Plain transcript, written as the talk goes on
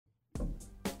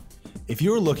If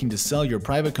you're looking to sell your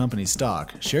private company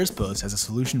stock, SharesPost has a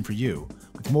solution for you.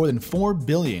 With more than $4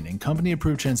 billion in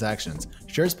company-approved transactions,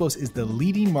 SharesPost is the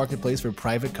leading marketplace for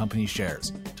private company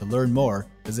shares. To learn more,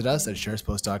 visit us at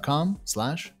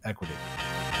sharespost.com/equity.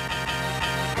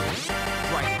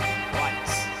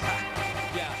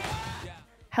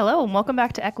 Hello and welcome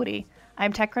back to Equity.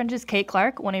 I'm TechCrunch's Kate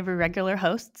Clark, one of your regular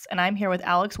hosts, and I'm here with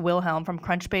Alex Wilhelm from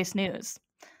Crunchbase News.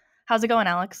 How's it going,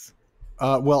 Alex?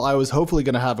 Well, I was hopefully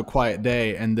going to have a quiet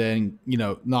day and then,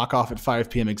 knock off at 5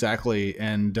 p.m. exactly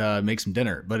and make some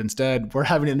dinner. But instead, we're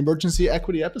having an emergency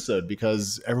equity episode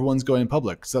because everyone's going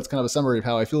public. So that's kind of a summary of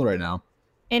how I feel right now.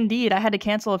 Indeed. I had to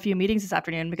cancel a few meetings this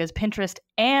afternoon because Pinterest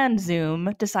and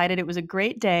Zoom decided it was a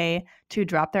great day to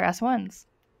drop their S1s.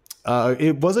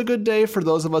 It was a good day for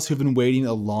those of us who've been waiting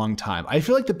a long time. I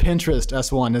feel like the Pinterest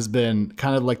S1 has been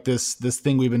kind of like this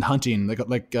thing we've been hunting,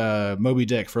 like Moby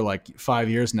Dick for like 5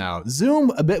 years now.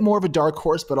 Zoom, a bit more of a dark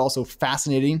horse, but also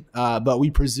fascinating. But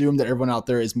we presume that everyone out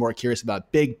there is more curious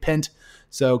about Big Pint.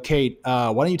 So, Kate,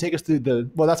 why don't you take us through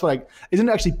isn't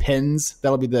it actually PINs?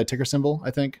 That'll be the ticker symbol,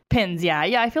 I think. PINs, yeah.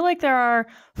 I feel like there are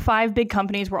 5 big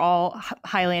companies we're all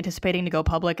highly anticipating to go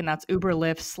public, and that's Uber,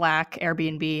 Lyft, Slack,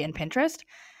 Airbnb, and Pinterest.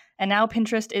 And now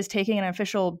Pinterest is taking an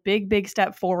official big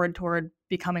step forward toward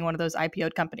becoming one of those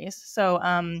IPO'd companies. So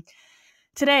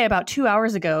today, about 2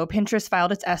 hours ago, Pinterest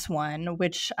filed its S1,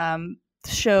 which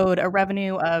showed a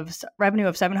revenue of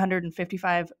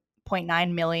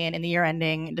 $755.9 million in the year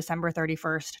ending December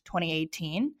 31st,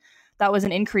 2018. That was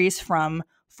an increase from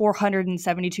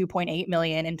 $472.8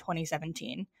 million in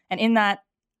 2017. And in that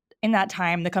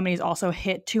time, the company's also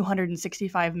hit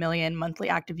 265 million monthly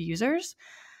active users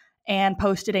and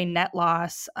posted a net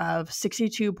loss of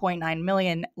 $62.9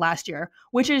 million last year,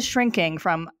 which has shrunk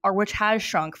from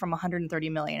 130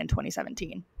 million in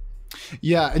 2017.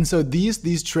 Yeah, and so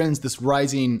these trends, this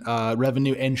rising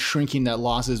revenue and shrinking net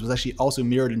losses, was actually also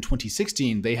mirrored in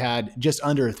 2016. They had just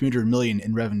under 300 million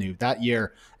in revenue that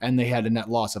year, and they had a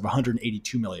net loss of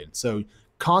 182 million. So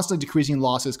constantly decreasing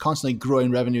losses, constantly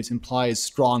growing revenues implies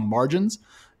strong margins.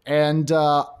 And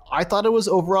I thought it was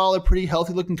overall a pretty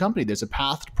healthy looking company. There's a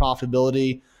path to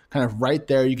profitability kind of right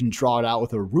there. You can draw it out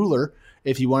with a ruler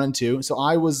if you wanted to. So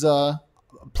I was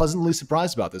pleasantly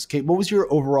surprised about this. Kate, what was your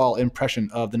overall impression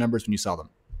of the numbers when you saw them?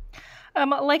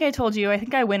 Like I told you, I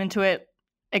think I went into it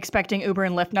expecting Uber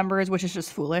and Lyft numbers, which is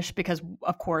just foolish because,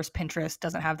 of course, Pinterest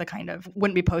doesn't have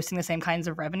wouldn't be posting the same kinds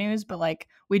of revenues. But like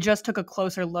we just took a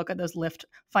closer look at those Lyft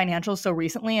financials so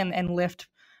recently, and Lyft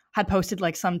had posted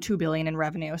like some 2 billion in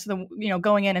revenue. So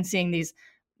going in and seeing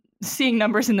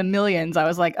numbers in the millions, I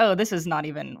was like, oh, this is not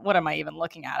even, what am I even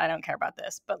looking at? I don't care about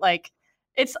this. But like,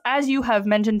 it's, as you have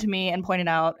mentioned to me and pointed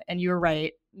out, and you're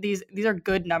right, these are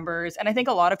good numbers. And I think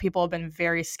a lot of people have been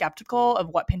very skeptical of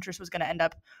what Pinterest was going to end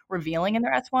up revealing in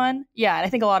their S1. Yeah. And I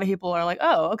think a lot of people are like,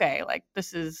 oh, okay, like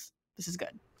this is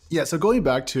good. Yeah. So going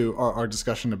back to our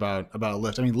discussion about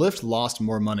Lyft, I mean, Lyft lost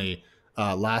more money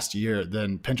last year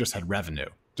than Pinterest had revenue,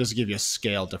 just to give you a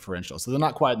scale differential. So they're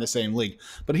not quite in the same league.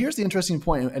 But here's the interesting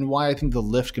point and why I think the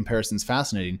Lyft comparison is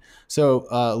fascinating. So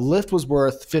Lyft was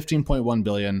worth $15.1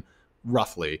 billion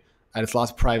roughly at its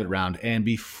last private round. And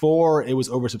before it was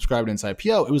oversubscribed in its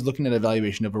IPO, it was looking at a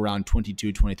valuation of around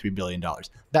 $23 billion.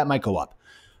 That might go up.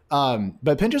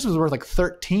 But Pinterest was worth like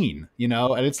 13,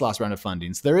 at its last round of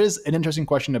funding. So there is an interesting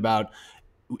question about,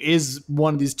 is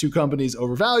one of these two companies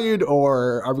overvalued,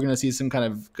 or are we going to see some kind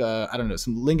of,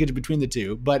 some linkage between the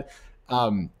two? But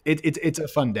it's a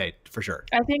fun day for sure.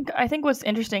 I think what's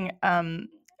interesting and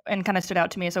kind of stood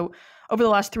out to me. So over the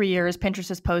last 3 years, Pinterest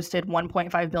has posted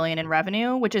 1.5 billion in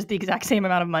revenue, which is the exact same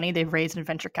amount of money they've raised in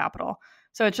venture capital.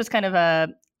 So it's just kind of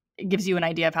it gives you an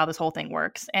idea of how this whole thing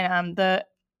works. And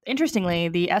interestingly,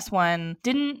 the S1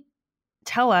 didn't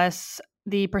tell us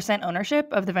the percent ownership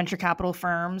of the venture capital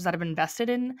firms that have invested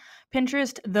in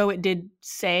Pinterest, though it did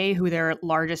say who their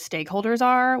largest stakeholders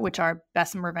are, which are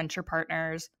Bessemer Venture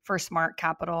Partners, First Smart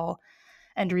Capital,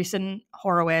 Andreessen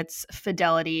Horowitz,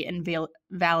 Fidelity, and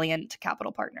Valiant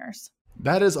Capital Partners.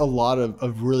 That is a lot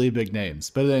of really big names,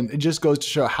 but then it just goes to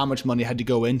show how much money had to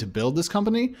go in to build this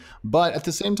company. But at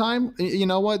the same time, you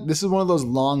know what? This is one of those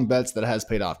long bets that has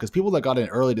paid off, because people that got in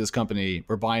early to this company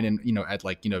were buying in, at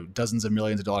dozens of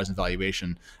millions of dollars in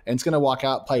valuation, and it's going to walk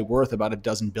out probably worth about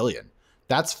 $12 billion.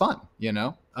 That's fun,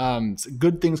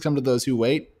 good things come to those who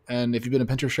wait. And if you've been a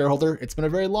Pinterest shareholder, it's been a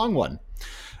very long one.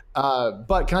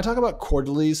 But can I talk about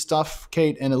quarterly stuff,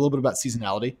 Kate, and a little bit about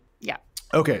seasonality? Yeah.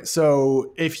 Okay,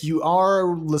 so if you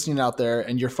are listening out there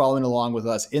and you're following along with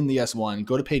us in the S1,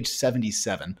 go to page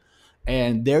 77.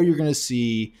 And there you're going to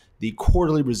see the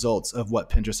quarterly results of what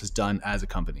Pinterest has done as a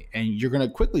company. And you're going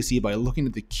to quickly see by looking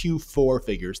at the Q4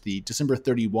 figures, the December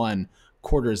 31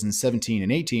 quarters in 17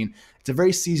 and 18, it's a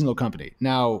very seasonal company.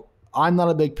 Now, I'm not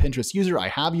a big Pinterest user. I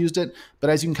have used it, but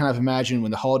as you can kind of imagine, when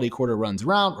the holiday quarter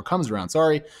comes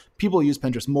around, people use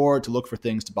Pinterest more to look for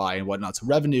things to buy and whatnot. So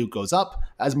revenue goes up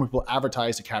as more people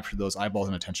advertise to capture those eyeballs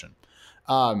and attention.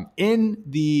 In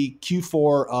the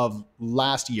Q4 of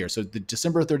last year, so the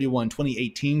December 31,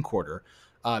 2018 quarter,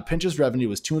 Pinterest revenue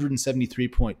was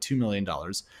 $273.2 million,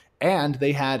 and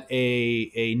they had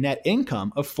a net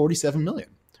income of $47 million,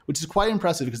 which is quite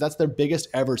impressive because that's their biggest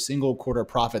ever single quarter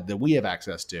profit that we have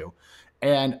access to.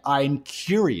 And I'm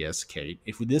curious, Kate,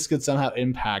 if this could somehow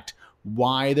impact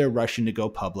why they're rushing to go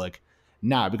public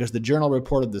now, because the Journal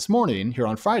reported this morning here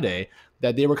on Friday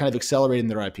that they were kind of accelerating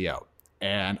their IPO.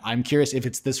 And I'm curious if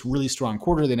it's this really strong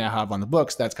quarter they now have on the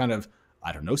books that's kind of,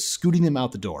 I don't know, scooting them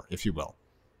out the door, if you will.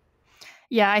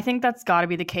 Yeah, I think that's got to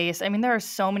be the case. I mean, there are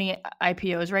so many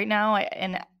IPOs right now,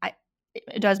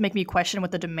 it does make me question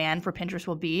what the demand for Pinterest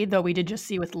will be, though we did just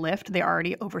see with Lyft, they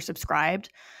already oversubscribed.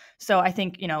 So I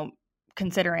think,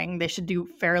 considering they should do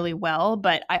fairly well,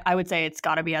 but I would say it's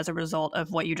got to be as a result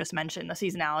of what you just mentioned, the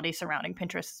seasonality surrounding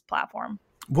Pinterest's platform.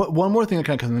 One more thing that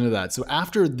kind of comes into that. So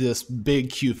after this big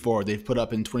Q4 they've put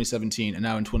up in 2017 and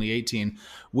now in 2018,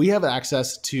 we have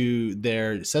access to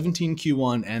their 17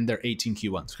 Q1 and their 18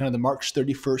 Q1. So kind of the March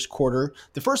 31st quarter,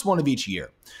 the first one of each year,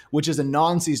 which is a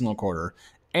non-seasonal quarter,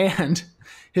 and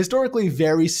historically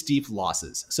very steep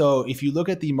losses. So if you look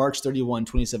at the March 31,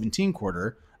 2017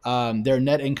 quarter, their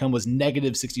net income was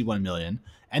negative $61 million.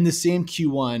 And the same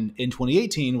Q1 in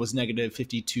 2018 was negative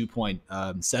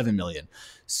 $52.7 million.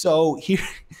 So here,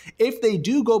 if they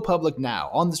do go public now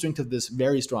on the strength of this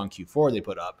very strong Q4 they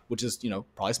put up, which is,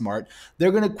 probably smart,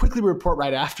 they're going to quickly report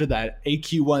right after that a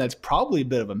Q1 that's probably a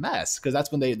bit of a mess, because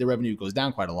that's when their revenue goes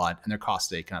down quite a lot and their costs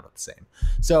stay kind of about the same.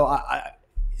 So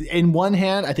in one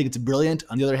hand, I think it's brilliant.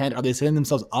 On the other hand, are they setting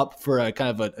themselves up for a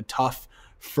kind of a tough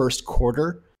first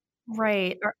quarter?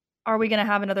 Right. Are we going to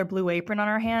have another Blue Apron on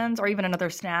our hands, or even another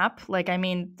Snap?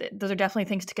 Those are definitely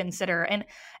things to consider. And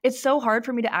it's so hard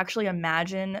for me to actually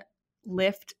imagine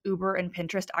Lyft, Uber, and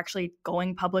Pinterest actually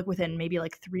going public within maybe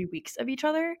 3 weeks of each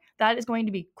other. That is going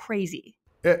to be crazy.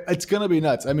 It's going to be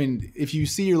nuts. I mean, if you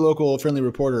see your local friendly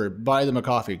reporter, buy them a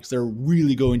coffee because they're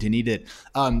really going to need it.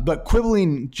 But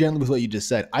quibbling gently with what you just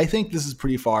said, I think this is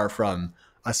pretty far from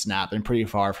a Snap and pretty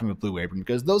far from a Blue Apron,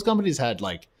 because those companies had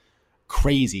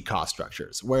crazy cost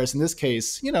structures. Whereas in this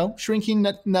case, shrinking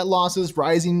net losses,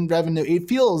 rising revenue, it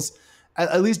feels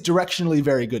at least directionally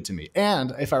very good to me.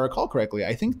 And if I recall correctly,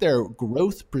 I think their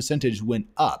growth percentage went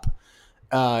up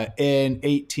in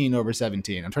 18 over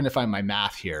 17. I'm trying to find my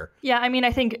math here. Yeah, I mean,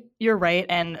 I think you're right.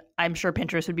 And I'm sure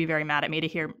Pinterest would be very mad at me to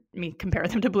hear me compare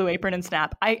them to Blue Apron and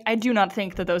Snap. I do not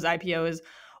think that those IPOs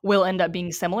will end up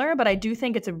being similar, but I do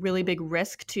think it's a really big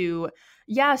risk to,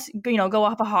 yes, go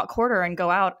off a hot quarter and go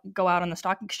out on the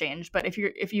stock exchange. But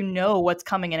if you know what's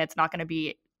coming and it's not going to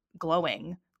be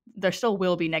glowing, there still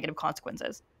will be negative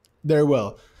consequences. There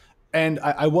will. And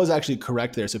I was actually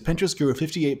correct there. So Pinterest grew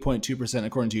 58.2%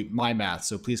 according to my math.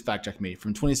 So please fact check me,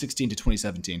 from 2016 to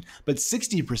 2017, but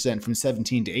 60% from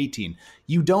 17 to 18.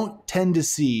 You don't tend to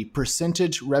see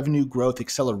percentage revenue growth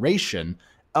acceleration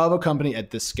of a company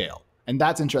at this scale. And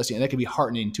that's interesting. And that can be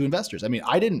heartening to investors. I mean,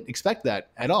 I didn't expect that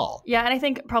at all. Yeah. And I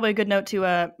think probably a good note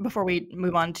to, before we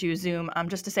move on to Zoom,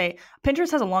 just to say,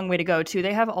 Pinterest has a long way to go too.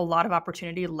 They have a lot of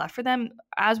opportunity left for them.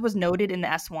 As was noted in the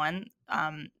S1,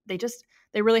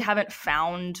 they really haven't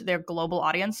found their global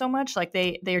audience so much.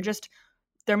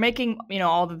 They're making,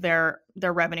 all of their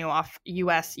revenue off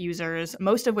US users,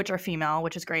 most of which are female,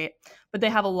 which is great. But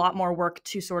they have a lot more work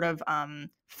to sort of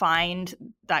find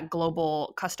that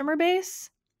global customer base.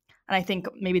 And I think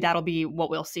maybe that'll be what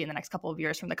we'll see in the next couple of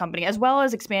years from the company, as well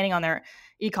as expanding on their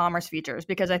e-commerce features.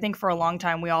 Because I think for a long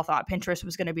time, we all thought Pinterest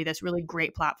was going to be this really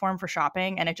great platform for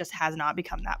shopping, and it just has not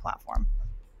become that platform.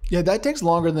 Yeah, that takes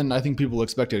longer than I think people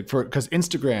expected, because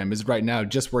Instagram is right now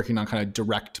just working on kind of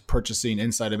direct purchasing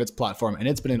inside of its platform, and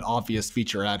it's been an obvious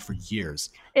feature ad for years.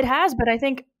 It has, but I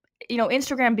think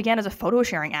Instagram began as a photo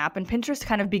sharing app, and Pinterest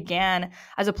kind of began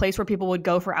as a place where people would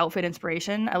go for outfit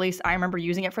inspiration. At least I remember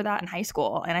using it for that in high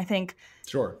school. And I think,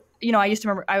 sure, I used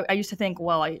to think,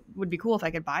 well, it would be cool if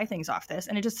I could buy things off this.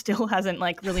 And it just still hasn't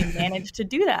really managed to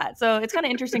do that. So it's kind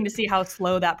of interesting to see how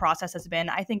slow that process has been.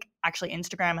 I think actually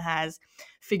Instagram has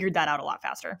figured that out a lot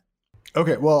faster.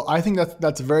 Okay, well, I think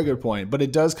that's a very good point, but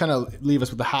it does kind of leave us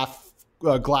with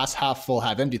the glass half full,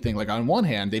 half empty thing. On one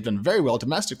hand, they've done very well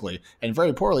domestically and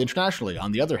very poorly internationally.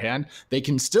 On the other hand, they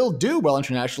can still do well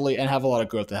internationally and have a lot of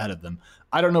growth ahead of them.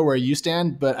 I don't know where you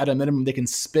stand, but at a minimum, they can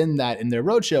spin that in their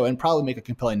roadshow and probably make a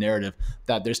compelling narrative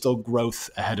that there's still growth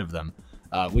ahead of them,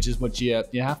 which is what you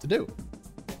have to do.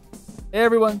 Hey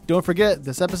everyone, don't forget,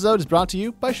 this episode is brought to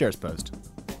you by SharesPost.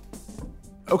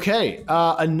 Okay,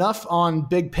 enough on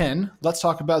Big Pin. Let's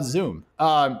talk about Zoom.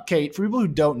 Kate, for people who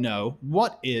don't know,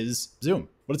 what is Zoom?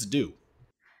 What does it do?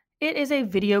 It is a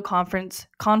video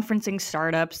conferencing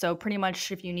startup. So pretty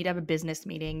much if you need to have a business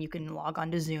meeting, you can log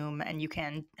on to Zoom and you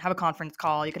can have a conference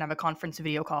call. You can have a conference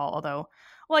video call, although,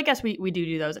 well, I guess we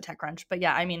do those at TechCrunch. But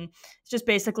yeah, I mean, it's just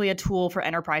basically a tool for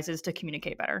enterprises to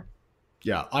communicate better.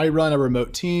 Yeah, I run a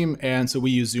remote team, and so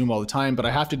we use Zoom all the time. But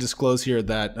I have to disclose here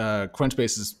that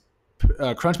Crunchbase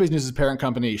News' parent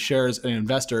company shares an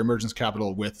investor, Emergence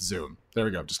Capital, with Zoom. There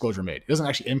we go. Disclosure made. It doesn't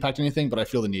actually impact anything, but I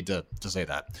feel the need to say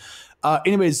that.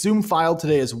 Anyway, Zoom filed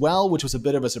today as well, which was a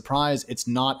bit of a surprise. It's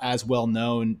not as well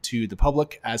known to the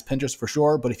public as Pinterest for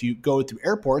sure, but if you go through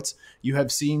airports, you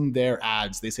have seen their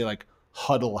ads. They say like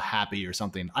huddle happy or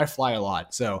something. I fly a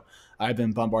lot, so I've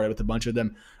been bombarded with a bunch of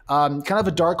them. Kind of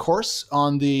a dark horse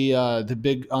on the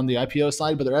IPO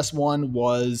side, but their S1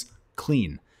 was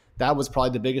clean. That was probably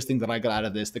the biggest thing that I got out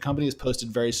of this. The company has posted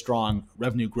very strong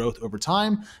revenue growth over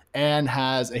time and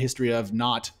has a history of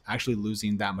not actually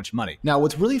losing that much money. Now,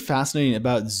 what's really fascinating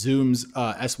about Zoom's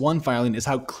S1 filing is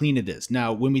how clean it is.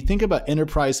 Now, when we think about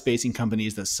enterprise-facing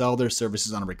companies that sell their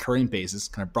services on a recurring basis,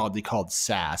 kind of broadly called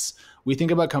SaaS, we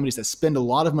think about companies that spend a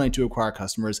lot of money to acquire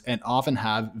customers and often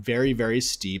have very, very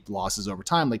steep losses over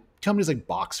time. Like companies like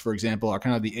Box, for example, are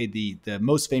kind of the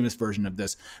most famous version of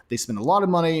this. They spend a lot of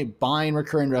money buying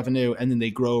recurring revenue, and then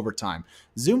they grow over time.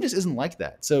 Zoom just isn't like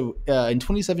that. So in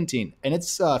 2017, and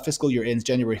its fiscal year ends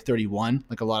January 31,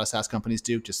 like a lot of SaaS companies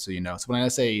do, just so you know. So when I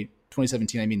say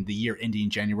 2017, I mean the year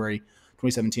ending January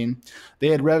 2017. They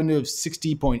had revenue of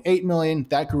 $60.8 million.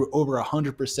 That grew over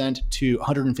 100% to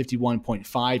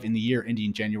 $151.5 in the year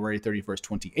ending January 31st,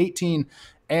 2018.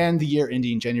 And the year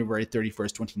ending January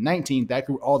 31st, 2019, that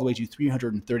grew all the way to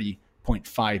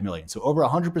 $330.5 million. So over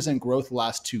 100% growth the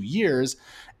last 2 years.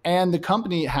 And the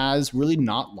company has really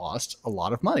not lost a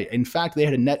lot of money. In fact, they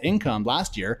had a net income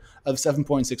last year of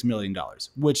 $7.6 million,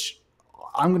 which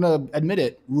I'm going to admit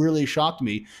it really shocked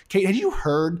me. Kate, had you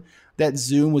heard that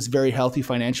Zoom was very healthy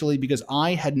financially? Because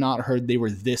I had not heard they were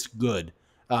this good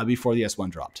before the S1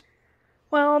 dropped.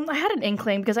 Well, I had an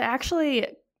inkling because I actually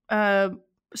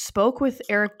spoke with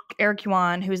Eric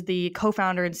Yuan, who's the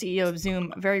co-founder and CEO of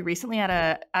Zoom, very recently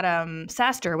at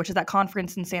SaaStr, which is that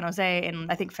conference in San Jose in,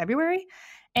 I think, February.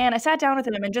 And I sat down with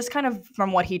him, and just kind of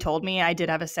from what he told me, I did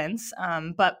have a sense.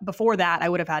 But before that, I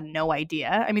would have had no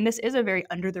idea. I mean, this is a very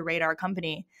under-the-radar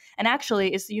company. And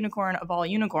actually, it's the unicorn of all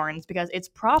unicorns because it's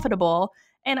profitable.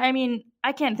 And I mean,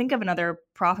 I can't think of another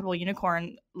profitable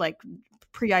unicorn like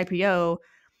pre-IPO.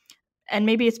 And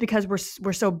maybe it's because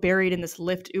we're so buried in this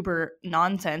Lyft, Uber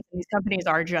nonsense. These companies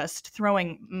are just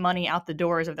throwing money out the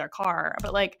doors of their car.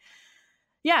 But like,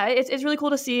 yeah, it's really cool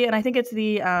to see, and I think it's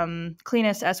the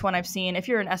cleanest S1 I've seen. If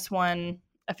you're an S1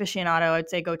 aficionado,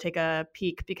 I'd say go take a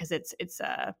peek because it's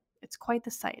quite the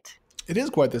sight. It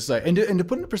is quite the sight, and to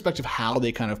put into perspective how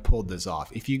they kind of pulled this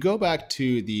off. If you go back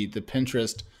to the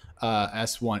Pinterest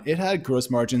S1, it had gross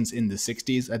margins in the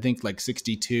 60s. I think like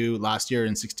 62 last year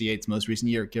and 68's most recent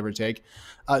year, give or take.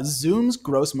 Zoom's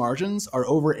gross margins are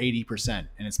over 80%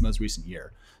 in its most recent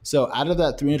year. So out of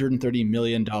that $330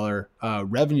 million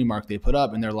revenue mark they put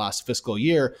up in their last fiscal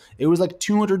year, it was like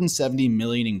 $270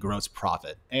 million in gross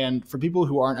profit. And for people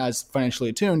who aren't as financially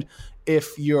attuned,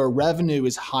 if your revenue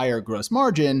is higher gross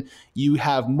margin, you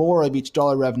have more of each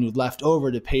dollar revenue left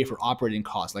over to pay for operating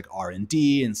costs like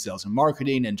R&D and sales and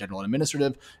marketing and general and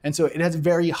administrative. And so it has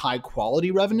very high quality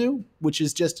revenue, which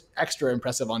is just extra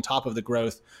impressive on top of the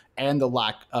growth and the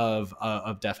lack of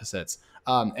deficits.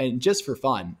 And just for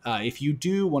fun, if you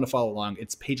do want to follow along,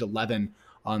 it's page 11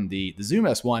 on the Zoom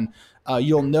S1.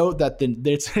 You'll note that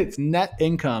its net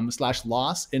income /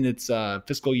 loss in its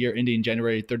fiscal year ending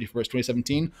January 31st,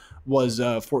 2017 was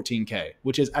 $14K,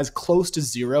 which is as close to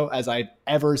zero as I've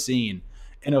ever seen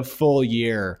in a full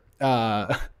year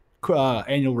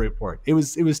annual report. It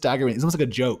was staggering. It's almost like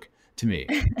a joke to me.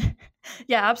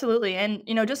 Yeah, absolutely. And,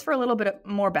 just for a little bit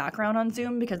more background on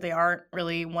Zoom, because they aren't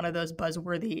really one of those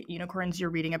buzzworthy unicorns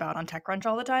you're reading about on TechCrunch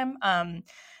all the time.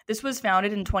 This was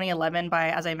founded in 2011 by,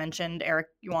 as I mentioned, Eric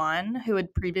Yuan, who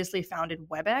had previously founded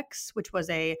WebEx, which was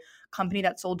a company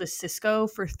that sold to Cisco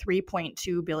for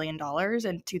 $3.2 billion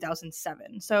in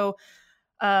 2007. So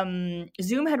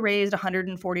Zoom had raised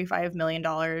 $145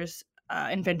 million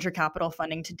in venture capital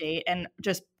funding to date. And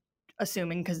just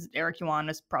assuming, because Eric Yuan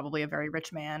is probably a very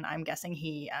rich man, I'm guessing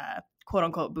he quote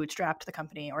unquote bootstrapped the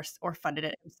company or funded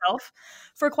it himself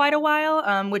for quite a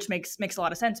while, which makes a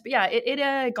lot of sense. But yeah,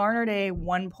 it garnered a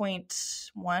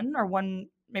 1.1 or one,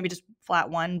 maybe just flat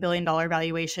 $1 billion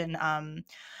valuation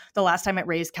the last time it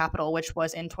raised capital, which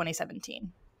was in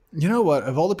 2017. You know what?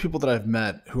 Of all the people that I've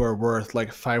met who are worth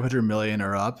like 500 million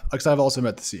or up, because I've also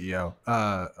met the CEO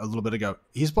a little bit ago,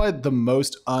 he's probably the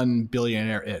most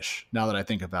unbillionaire-ish. Now that I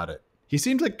think about it, he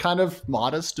seemed like kind of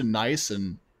modest and nice,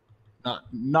 and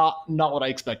not what I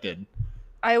expected.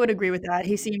 I would agree with that.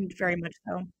 He seemed very much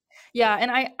so. Yeah, and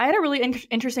I had a really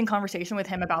interesting conversation with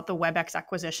him about the WebEx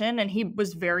acquisition, and he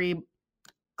was very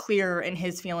clear in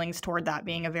his feelings toward that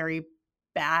being a very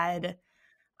bad.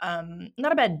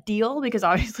 Not a bad deal, because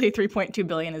obviously 3.2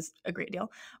 billion is a great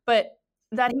deal, but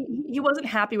that he wasn't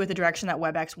happy with the direction that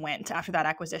WebEx went after that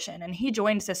acquisition. And he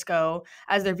joined Cisco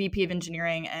as their VP of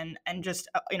engineering and just,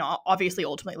 obviously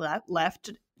ultimately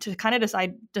left to kind of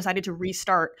decided to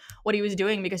restart what he was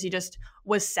doing, because he just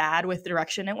was sad with the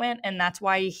direction it went. And that's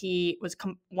why he was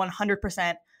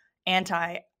 100%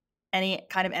 anti any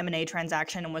kind of M&A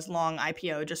transaction and was long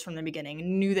IPO just from the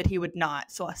beginning, knew that he would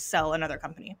not sell another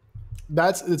company.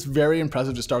 It's very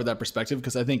impressive to start with that perspective,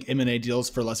 because I think M&A deals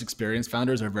for less experienced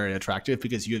founders are very attractive,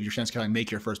 because you have your chance to kind of make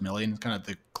your first million, kind of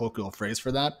the colloquial phrase for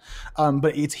that.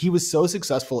 But he was so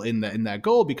successful in that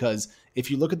goal, because if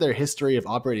you look at their history of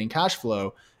operating cash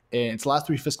flow in its last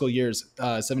 3 fiscal years,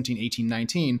 17, 18,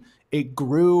 19, it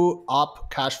grew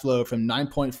op cash flow from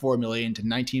 9.4 million to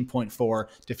 19.4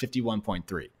 to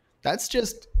 51.3. That's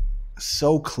just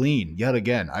so clean. Yet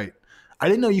again, I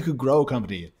didn't know you could grow a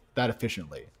company that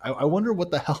efficiently. I wonder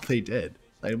what the hell they did.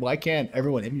 Like, why can't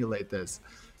everyone emulate this?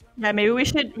 Yeah, maybe we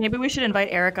should invite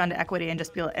Eric onto Equity and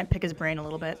just and pick his brain a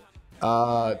little bit.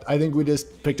 I think we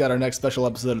just picked out our next special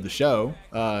episode of the show.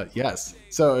 Yes.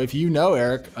 So if you know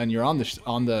Eric and you're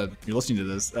you're listening to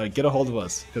this, get a hold of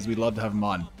us, because we'd love to have him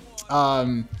on.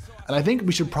 And I think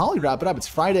we should probably wrap it up. It's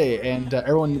Friday, and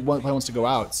everyone wants to go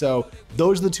out. So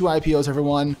those are the 2 IPOs,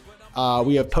 everyone.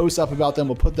 We have posts up about them.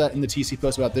 We'll put that in the TC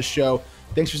post about this show.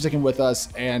 Thanks for sticking with us,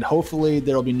 and hopefully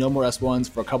there will be no more S1s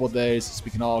for a couple of days so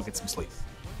we can all get some sleep.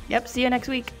 Yep, see you next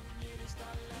week.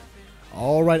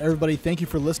 All right, everybody, thank you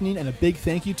for listening, and a big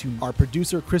thank you to our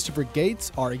producer, Christopher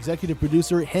Gates, our executive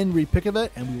producer, Henry Pickavet,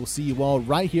 and we will see you all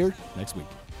right here next week.